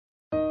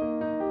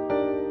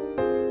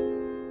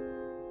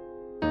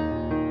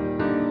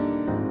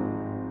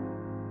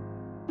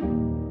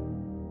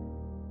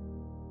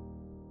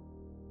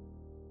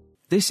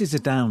This is a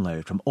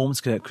download from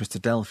Ormskirk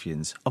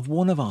Christadelphians of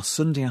one of our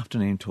Sunday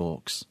afternoon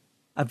talks.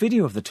 A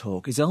video of the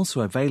talk is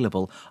also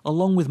available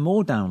along with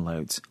more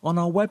downloads on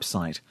our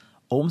website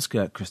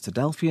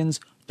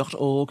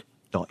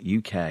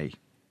ormskirkchristadelphians.org.uk.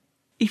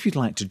 If you'd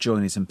like to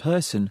join us in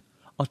person,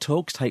 our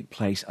talks take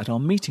place at our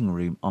meeting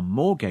room on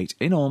Moorgate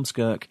in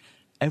Ormskirk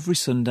every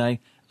Sunday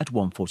at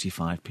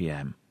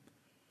 1:45pm.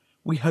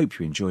 We hope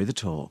you enjoy the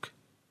talk.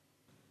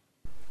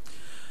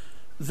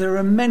 There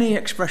are many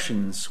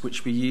expressions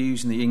which we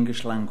use in the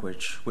English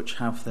language which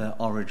have their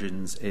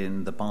origins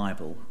in the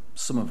Bible,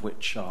 some of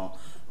which are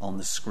on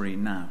the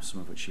screen now,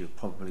 some of which you'll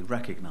probably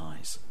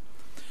recognise.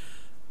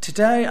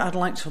 Today I'd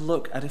like to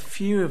look at a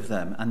few of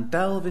them and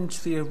delve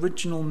into the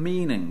original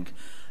meaning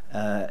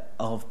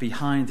of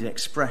behind the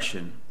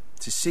expression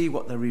to see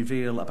what they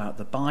reveal about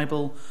the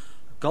Bible,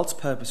 God's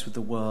purpose with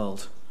the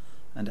world,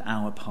 and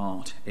our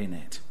part in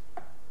it.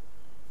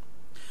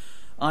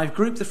 I've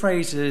grouped the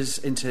phrases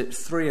into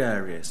three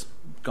areas: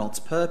 God's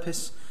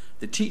purpose,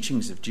 the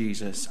teachings of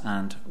Jesus,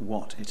 and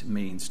what it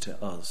means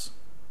to us.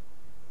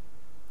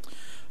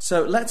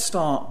 So let's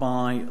start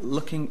by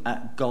looking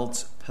at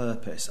God's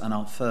purpose and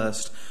our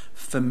first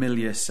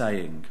familiar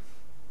saying.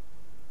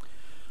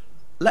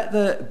 Let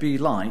there be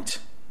light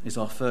is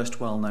our first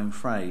well-known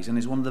phrase and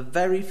is one of the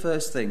very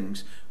first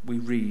things we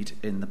read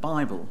in the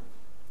Bible.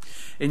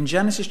 In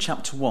Genesis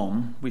chapter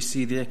 1, we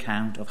see the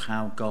account of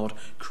how God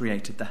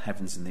created the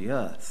heavens and the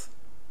earth.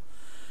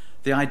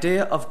 The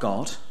idea of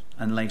God,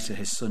 and later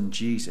his son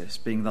Jesus,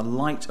 being the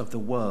light of the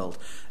world,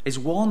 is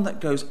one that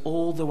goes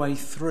all the way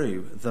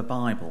through the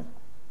Bible.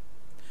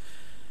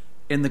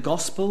 In the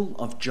Gospel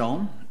of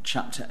John,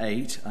 chapter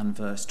 8 and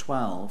verse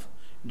 12,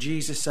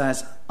 Jesus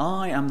says,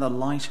 "I am the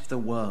light of the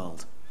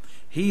world.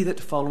 He that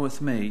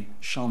followeth me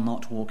shall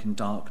not walk in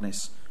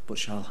darkness, but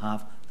shall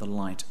have the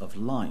light of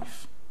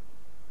life."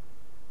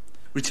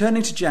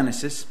 Returning to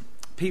Genesis,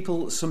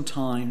 people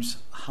sometimes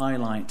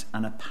highlight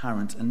an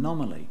apparent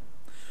anomaly.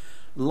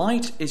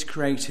 Light is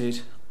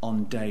created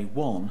on day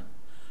one,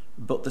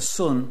 but the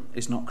sun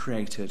is not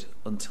created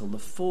until the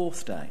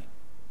fourth day.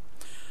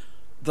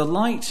 The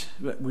light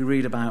that we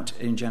read about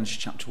in Genesis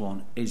chapter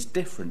 1 is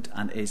different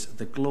and is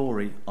the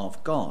glory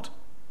of God.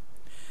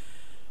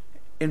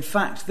 In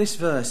fact, this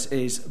verse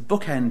is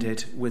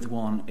bookended with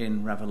one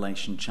in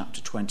Revelation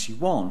chapter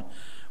 21,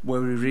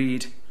 where we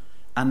read,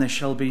 "And there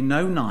shall be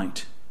no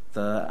night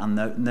there, and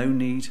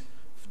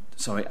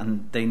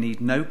they need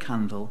no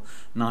candle,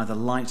 neither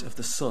light of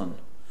the sun.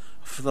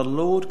 For the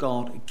Lord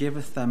God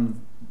giveth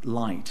them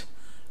light,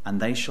 and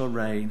they shall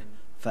reign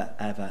for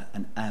ever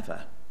and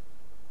ever."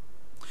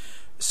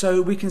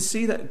 So we can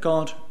see that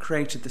God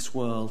created this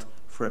world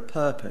for a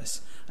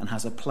purpose and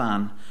has a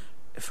plan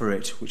for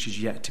it which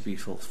is yet to be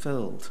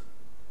fulfilled.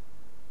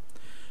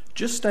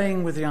 Just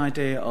staying with the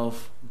idea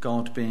of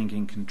God being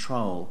in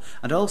control,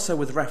 and also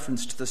with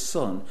reference to the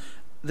sun,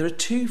 there are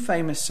two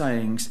famous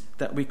sayings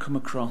that we come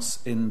across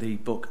in the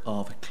book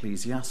of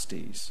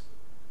Ecclesiastes.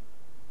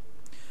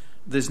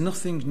 "There's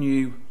nothing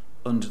new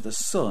under the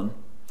sun"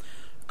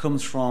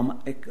 comes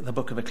from the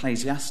book of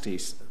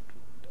Ecclesiastes,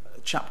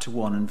 chapter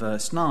 1 and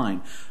verse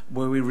 9,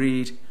 where we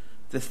read,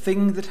 "The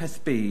thing that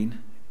hath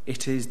been,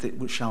 it is that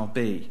which shall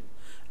be,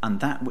 and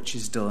that which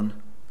is done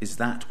is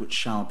that which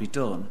shall be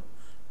done,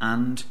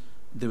 and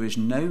there is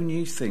no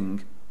new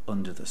thing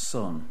under the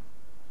sun."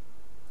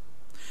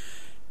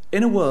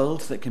 In a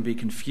world that can be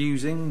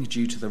confusing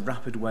due to the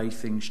rapid way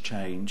things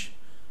change,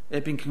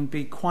 it can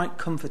be quite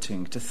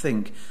comforting to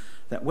think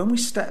that when we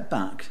step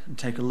back and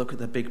take a look at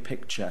the big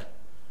picture,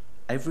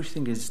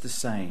 everything is the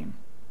same.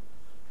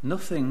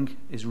 Nothing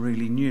is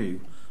really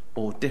new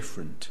or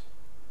different.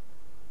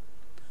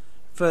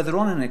 Further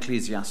on in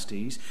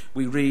Ecclesiastes,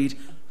 we read,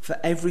 "For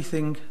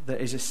everything there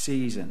is a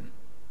season."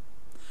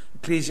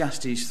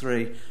 Ecclesiastes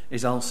 3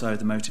 is also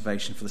the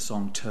motivation for the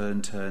song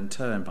 "Turn, Turn,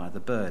 Turn" by the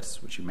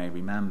Byrds, which you may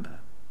remember.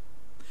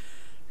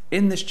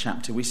 In this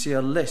chapter, we see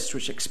a list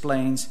which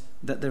explains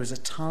that there is a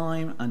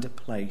time and a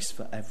place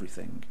for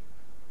everything.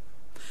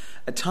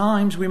 At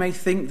times, we may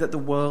think that the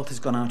world has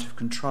gone out of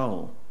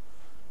control,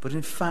 but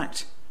in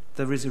fact,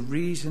 there is a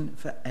reason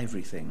for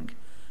everything,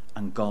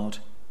 and God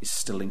is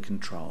still in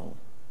control.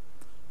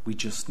 We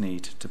just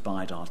need to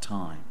bide our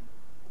time.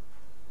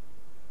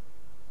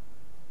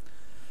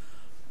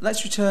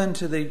 Let's return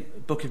to the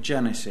book of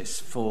Genesis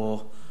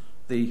for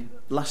the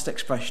last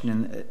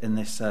expression in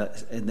this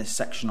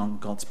section on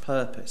God's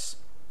purpose.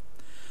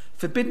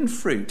 Forbidden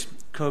fruit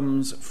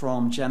comes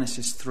from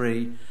Genesis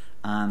 3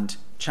 and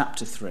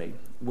chapter 3,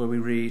 where we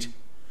read,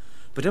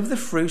 "But of the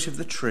fruit of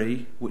the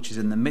tree which is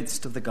in the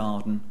midst of the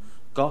garden,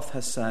 God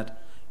has said,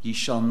 Ye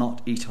shall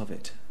not eat of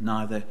it,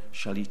 neither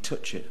shall ye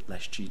touch it,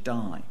 lest ye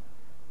die."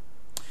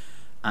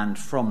 And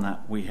from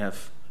that we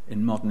have,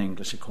 in modern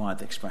English, acquired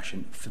the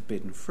expression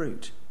forbidden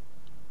fruit.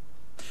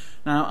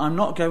 Now, I'm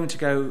not going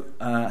to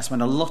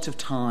spend a lot of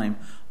time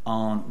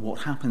on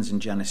what happens in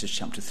Genesis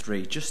chapter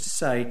 3, just to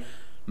say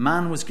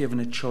man was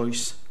given a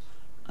choice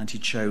and he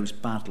chose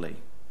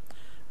badly.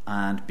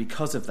 And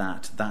because of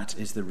that, that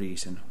is the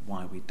reason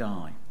why we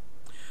die.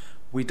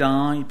 We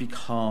die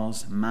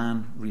because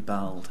man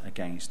rebelled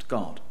against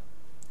God.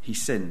 He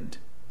sinned,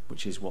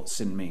 which is what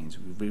sin means,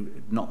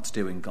 not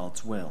doing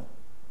God's will.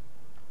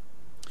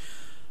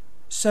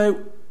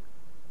 So,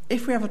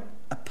 if we have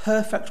a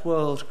perfect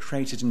world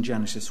created in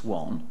Genesis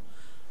 1,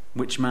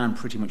 which man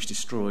pretty much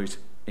destroyed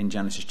in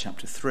Genesis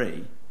chapter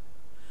 3,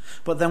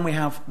 but then we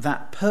have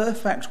that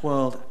perfect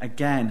world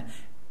again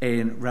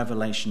in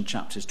Revelation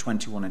chapters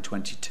 21 and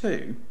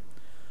 22,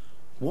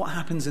 what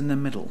happens in the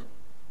middle?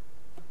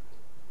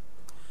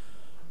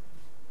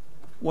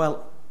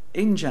 Well,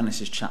 in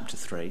Genesis chapter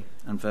 3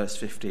 and verse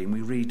 15,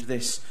 we read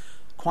this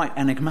quite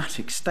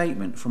enigmatic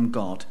statement from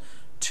God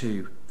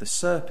to the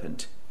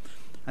serpent.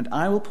 And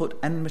I will put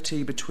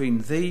enmity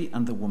between thee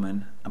and the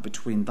woman, and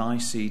between thy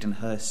seed and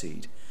her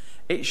seed.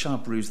 It shall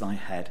bruise thy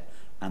head,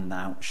 and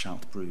thou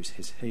shalt bruise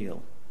his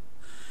heel.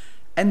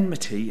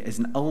 Enmity is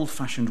an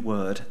old-fashioned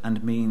word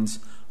and means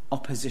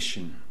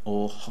opposition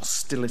or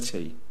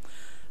hostility.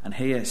 And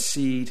here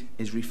seed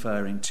is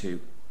referring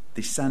to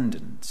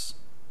descendants.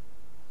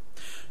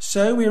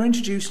 So we are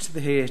introduced to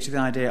the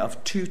idea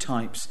of two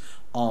types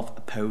of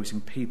opposing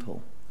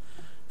people.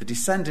 The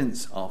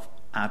descendants of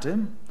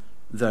Adam,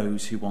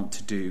 those who want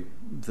to do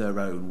their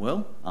own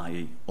will,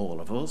 i.e.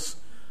 all of us,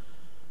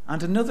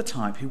 and another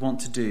type who want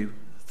to do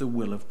the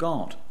will of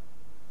God.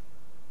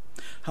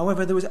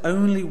 However, there was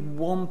only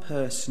one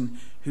person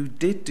who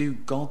did do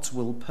God's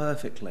will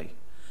perfectly,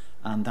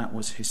 and that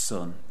was his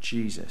son,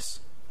 Jesus.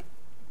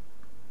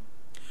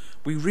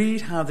 We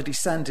read how the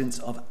descendants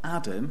of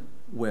Adam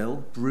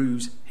will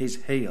bruise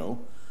his heel,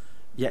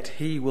 yet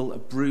he will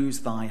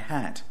bruise thy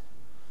head.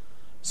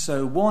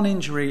 So one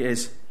injury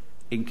is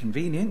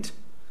inconvenient,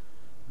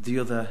 the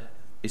other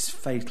is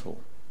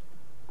fatal.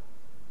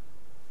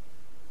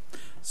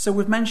 So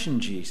we've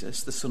mentioned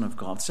Jesus, the Son of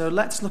God. So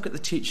let's look at the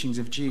teachings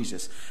of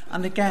Jesus.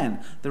 And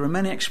again, there are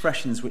many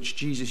expressions which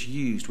Jesus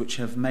used which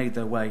have made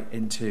their way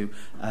into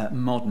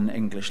modern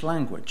English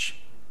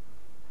language.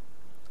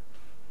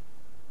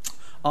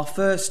 Our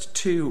first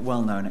two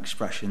well-known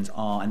expressions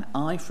are an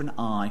eye for an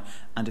eye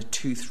and a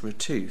tooth for a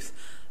tooth,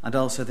 and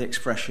also the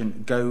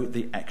expression go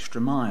the extra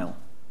mile.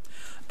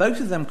 Both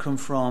of them come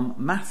from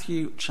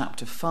Matthew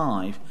chapter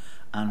 5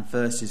 and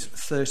verses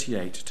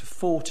 38 to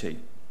 40.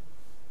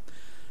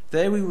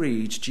 There we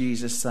read,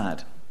 Jesus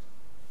said,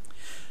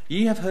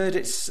 Ye have heard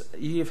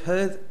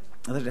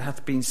that it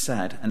hath been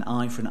said, an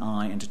eye for an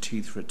eye and a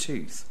tooth for a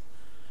tooth.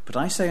 But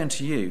I say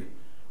unto you,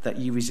 that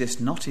ye resist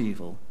not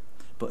evil,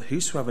 but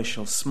whosoever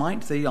shall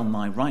smite thee on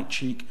thy right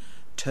cheek,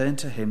 turn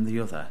to him the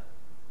other.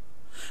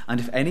 And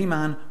if any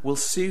man will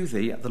sue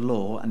thee at the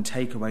law and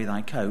take away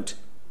thy coat,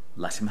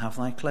 let him have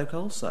thy cloak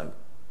also.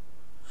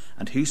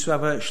 And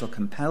whosoever shall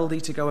compel thee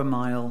to go a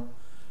mile,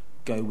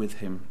 go with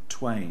him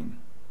twain.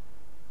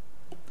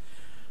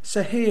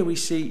 So here we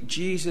see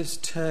Jesus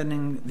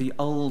turning the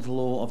old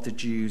law of the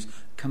Jews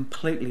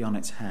completely on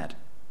its head.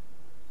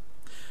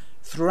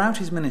 Throughout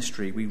his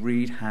ministry, we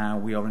read how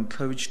we are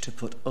encouraged to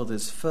put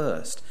others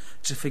first,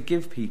 to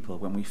forgive people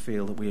when we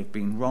feel that we have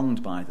been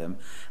wronged by them,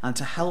 and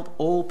to help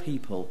all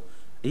people,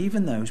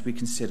 even those we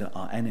consider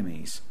our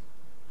enemies.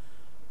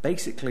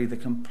 Basically, the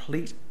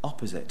complete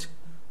opposite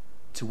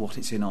to what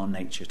it's in our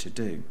nature to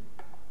do.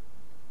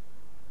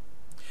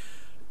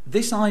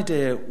 This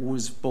idea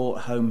was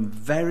brought home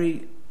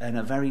in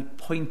a very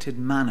pointed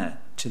manner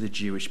to the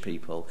Jewish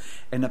people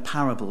in a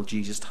parable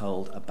Jesus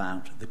told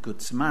about the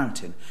Good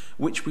Samaritan,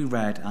 which we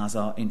read as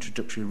our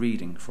introductory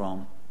reading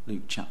from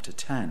Luke chapter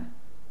 10.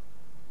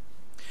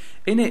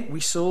 In it we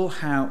saw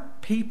how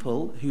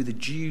people who the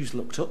Jews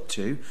looked up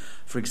to,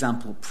 for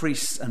example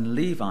priests and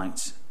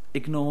Levites,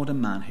 ignored a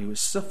man who was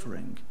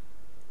suffering.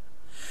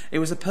 It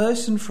was a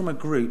person from a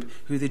group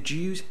who the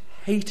Jews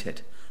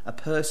hated, a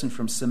person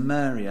from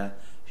Samaria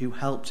who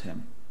helped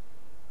him.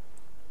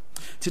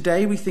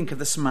 Today we think of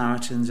the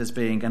Samaritans as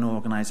being an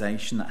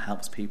organisation that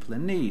helps people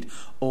in need,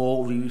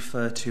 or we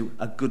refer to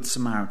a Good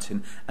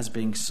Samaritan as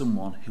being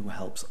someone who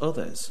helps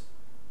others.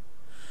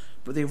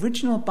 But the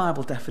original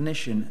Bible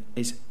definition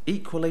is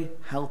equally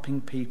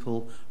helping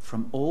people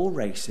from all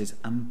races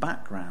and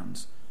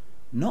backgrounds,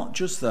 not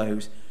just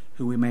those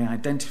who we may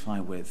identify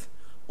with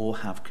or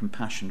have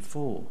compassion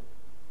for.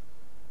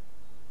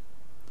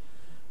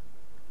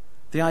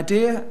 The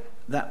idea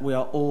that we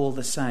are all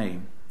the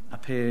same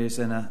appears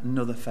in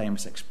another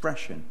famous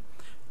expression,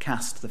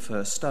 cast the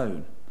first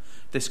stone.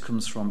 This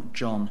comes from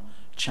John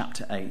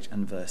chapter 8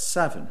 and verse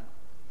 7.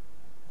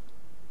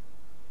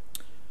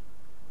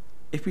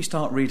 If we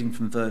start reading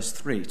from verse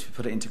 3 to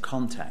put it into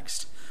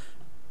context,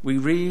 we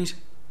read,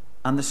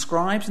 And the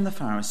scribes and the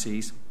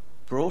Pharisees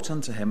brought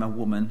unto him a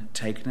woman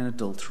taken in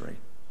adultery.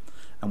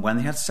 And when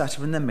they had set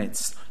her in the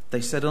midst,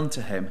 they said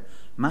unto him,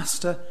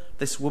 Master,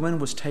 this woman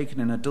was taken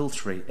in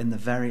adultery in the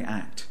very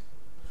act.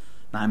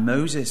 Now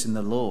Moses in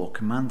the law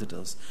commanded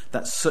us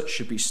that such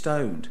should be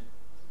stoned.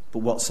 But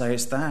what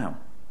sayest thou?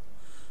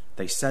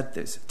 They said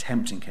this,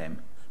 tempting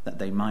him, that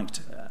they might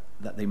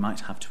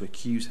have to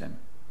accuse him.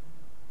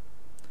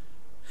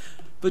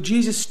 But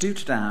Jesus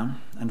stooped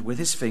down and with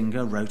his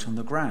finger wrote on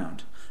the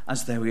ground,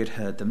 as though he had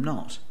heard them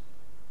not.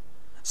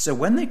 So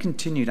when they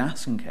continued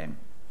asking him,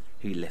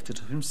 he lifted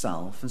up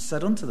himself and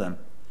said unto them,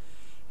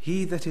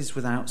 He that is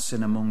without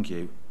sin among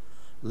you,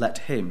 let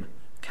him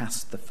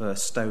cast the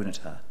first stone at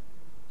her.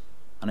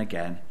 And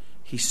again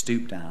he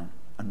stooped down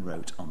and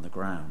wrote on the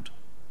ground.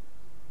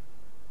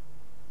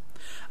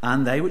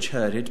 And they which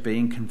heard it,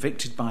 being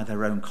convicted by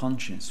their own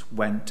conscience,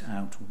 went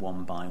out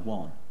one by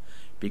one,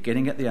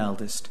 beginning at the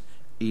eldest,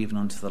 even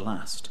unto the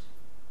last.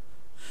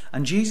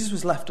 And Jesus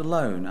was left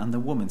alone, and the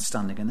woman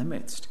standing in the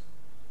midst.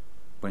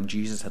 When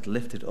Jesus had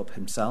lifted up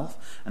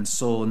himself, and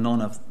saw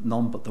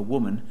none but the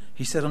woman,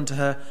 he said unto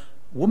her,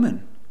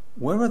 Woman,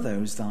 where are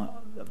those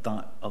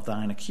of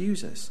thine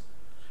accusers?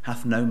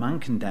 Hath no man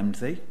condemned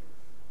thee?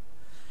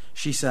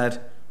 She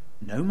said,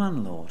 No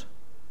man, Lord.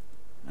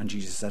 And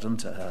Jesus said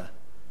unto her,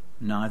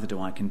 Neither do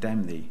I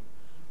condemn thee.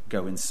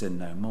 Go and sin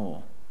no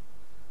more.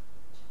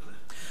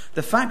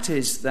 The fact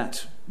is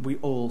that we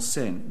all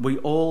sin. We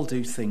all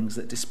do things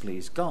that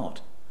displease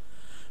God.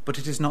 But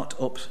it is not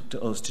up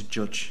to us to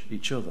judge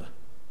each other.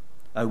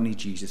 Only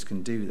Jesus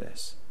can do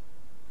this.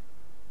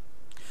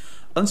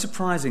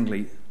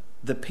 Unsurprisingly,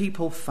 the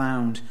people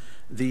found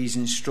these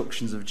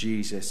instructions of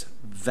Jesus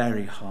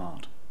very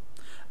hard.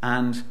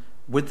 And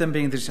with them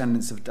being the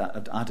descendants of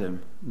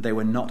Adam, they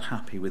were not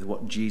happy with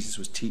what Jesus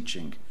was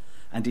teaching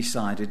and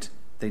decided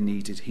he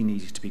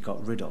needed to be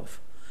got rid of.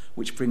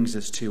 Which brings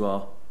us to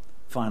our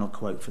final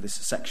quote for this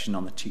section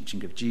on the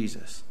teaching of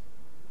Jesus.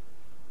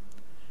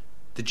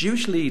 The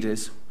Jewish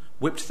leaders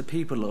whipped the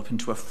people up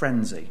into a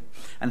frenzy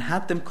and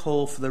had them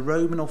call for the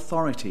Roman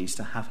authorities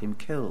to have him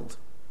killed.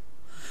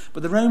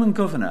 But the Roman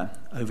governor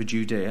over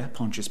Judea,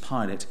 Pontius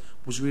Pilate,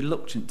 was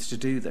reluctant to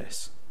do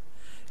this.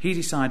 He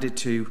decided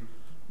to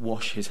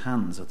wash his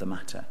hands of the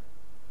matter.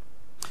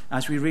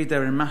 As we read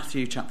there in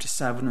Matthew chapter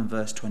 7 and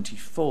verse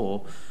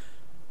 24,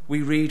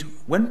 we read,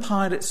 When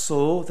Pilate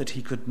saw that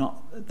he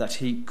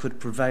could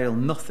prevail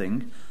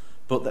nothing,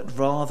 but that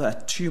rather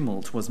a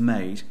tumult was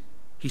made,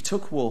 he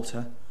took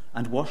water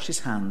and washed his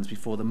hands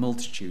before the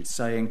multitude,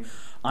 saying,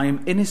 I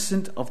am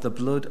innocent of the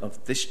blood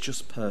of this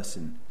just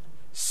person.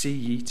 See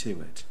ye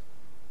to it.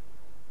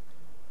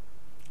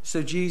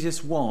 So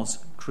Jesus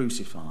was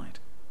crucified.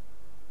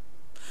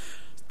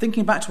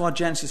 Thinking back to our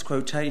Genesis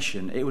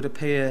quotation, it would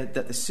appear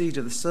that the seed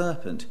of the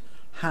serpent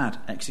had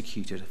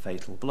executed a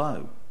fatal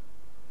blow.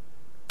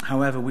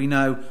 However, we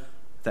know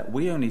that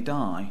we only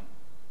die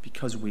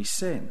because we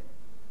sin.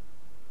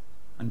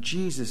 And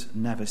Jesus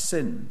never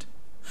sinned,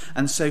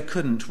 and so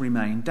couldn't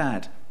remain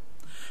dead.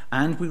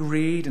 And we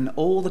read in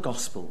all the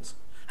Gospels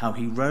how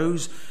he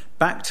rose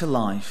back to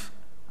life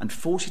and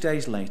 40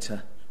 days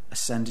later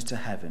ascended to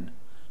heaven,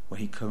 where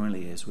he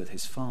currently is with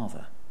his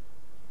Father.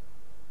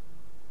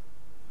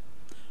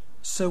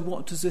 So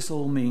what does this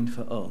all mean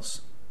for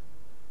us?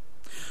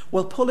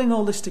 Well, pulling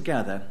all this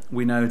together,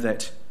 we know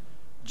that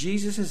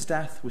Jesus'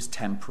 death was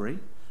temporary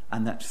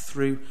and that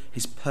through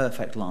his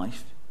perfect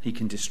life he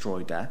can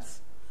destroy death.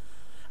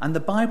 And the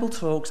Bible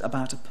talks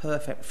about a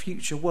perfect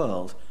future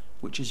world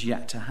which is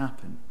yet to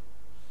happen.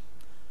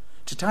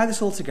 To tie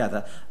this all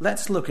together,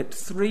 let's look at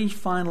 3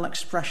 final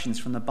expressions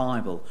from the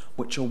Bible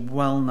which are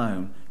well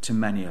known to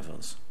many of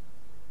us.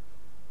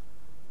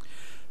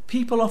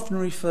 People often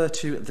refer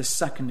to the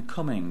second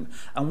coming,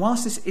 and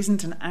whilst this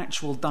isn't an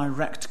actual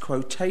direct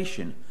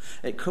quotation,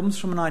 it comes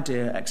from an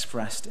idea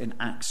expressed in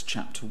Acts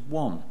chapter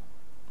 1.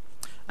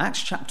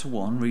 Acts chapter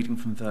 1, reading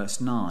from verse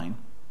 9,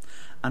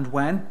 And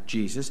when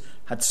Jesus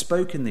had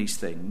spoken these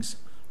things,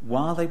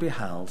 while they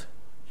beheld,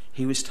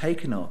 he was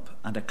taken up,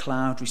 and a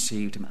cloud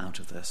received him out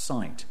of their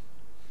sight.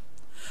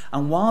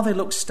 And while they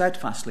looked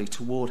steadfastly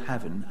toward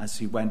heaven as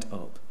he went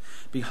up,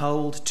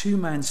 behold, 2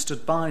 men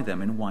stood by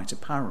them in white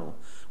apparel,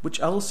 which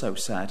also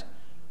said,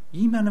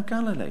 Ye men of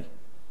Galilee,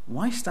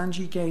 why stand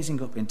ye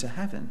gazing up into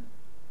heaven?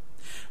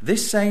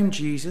 This same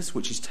Jesus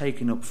which is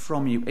taken up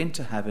from you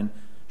into heaven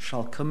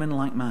shall come in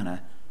like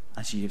manner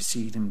as ye have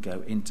seen him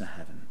go into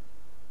heaven.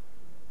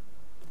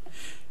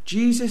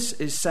 Jesus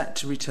is set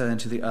to return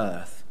to the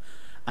earth,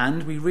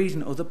 and we read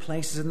in other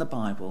places in the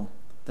Bible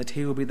that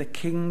he will be the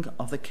king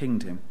of the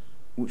kingdom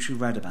which we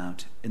read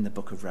about in the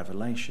book of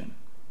Revelation.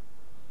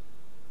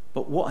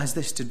 But what has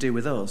this to do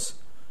with us,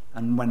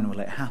 and when will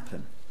it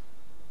happen?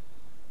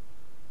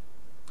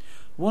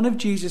 One of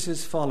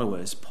Jesus'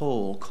 followers,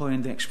 Paul,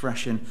 coined the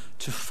expression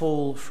to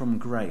fall from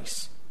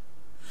grace.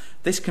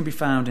 This can be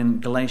found in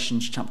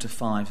Galatians chapter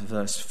 5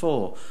 verse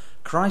 4.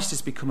 Christ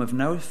is become of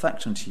no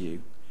effect unto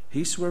you.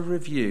 Whosoever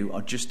of you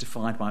are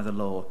justified by the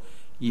law,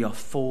 ye are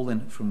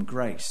fallen from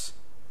grace.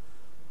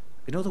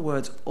 In other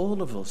words,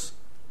 all of us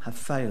have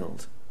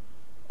failed.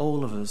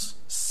 All of us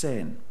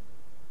sin.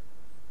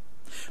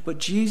 But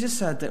Jesus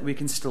said that we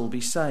can still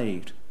be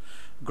saved.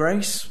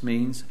 Grace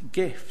means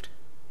gift.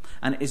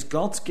 And it is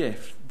God's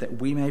gift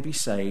that we may be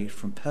saved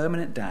from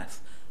permanent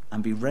death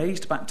and be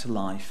raised back to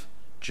life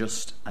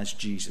just as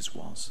Jesus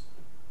was.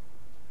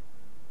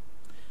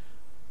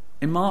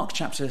 In Mark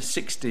chapter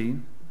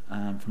 16,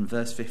 from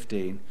verse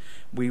 15,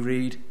 we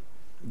read,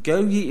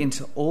 Go ye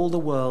into all the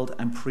world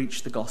and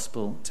preach the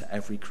gospel to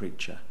every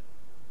creature.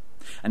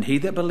 And he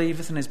that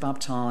believeth and is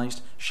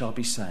baptized shall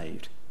be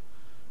saved,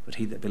 but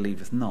he that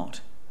believeth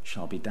not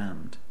shall be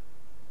damned.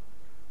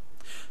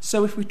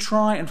 So if we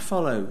try and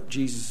follow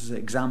Jesus'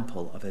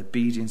 example of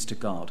obedience to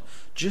God,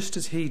 just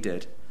as he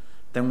did,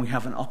 then we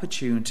have an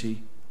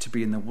opportunity to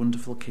be in the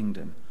wonderful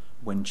kingdom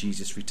when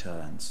Jesus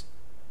returns.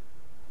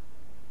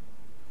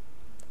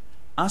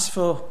 As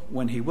for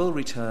when he will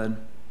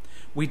return,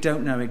 we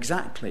don't know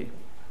exactly.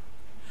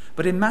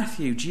 But in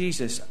Matthew,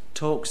 Jesus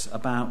talks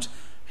about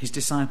his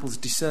disciples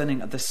discerning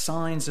the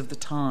signs of the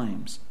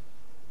times.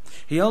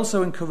 He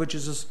also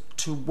encourages us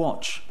to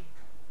watch.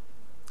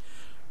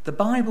 The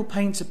Bible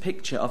paints a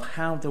picture of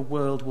how the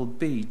world will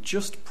be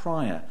just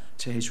prior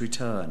to his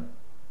return.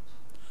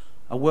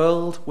 A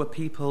world where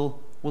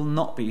people will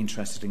not be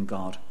interested in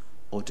God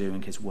or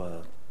doing his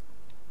word.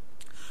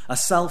 A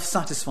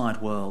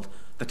self-satisfied world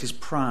that is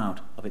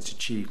proud of its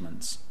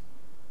achievements.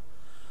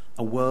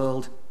 A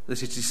world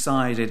that is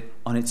decided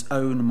on its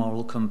own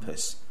moral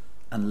compass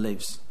and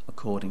lives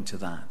according to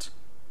that.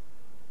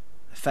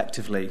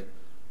 Effectively,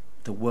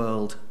 the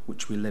world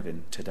which we live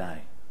in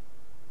today.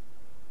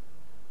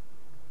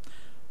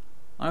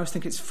 I always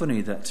think it's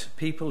funny that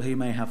people who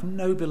may have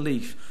no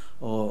belief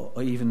or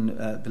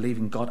even believe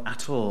in God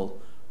at all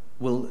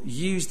will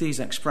use these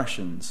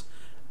expressions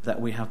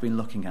that we have been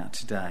looking at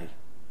today.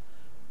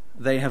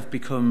 They have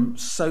become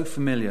so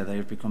familiar, they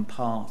have become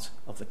part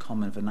of the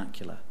common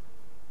vernacular.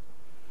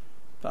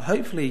 But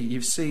hopefully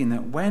you've seen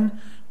that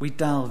when we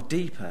delve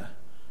deeper,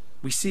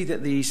 we see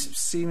that these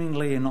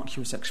seemingly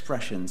innocuous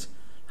expressions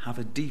have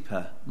a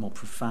deeper, more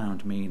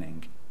profound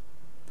meaning.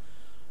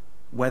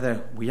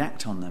 Whether we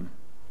act on them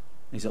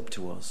is up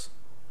to us.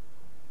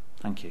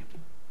 Thank you.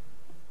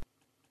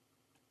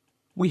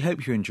 We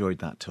hope you enjoyed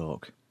that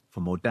talk. For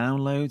more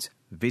downloads,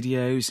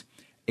 videos,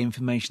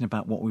 information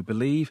about what we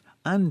believe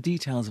and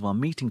details of our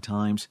meeting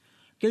times,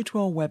 go to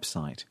our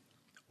website,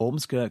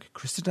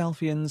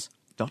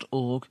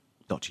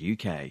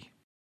 ormskirkchristadelphians.org.uk.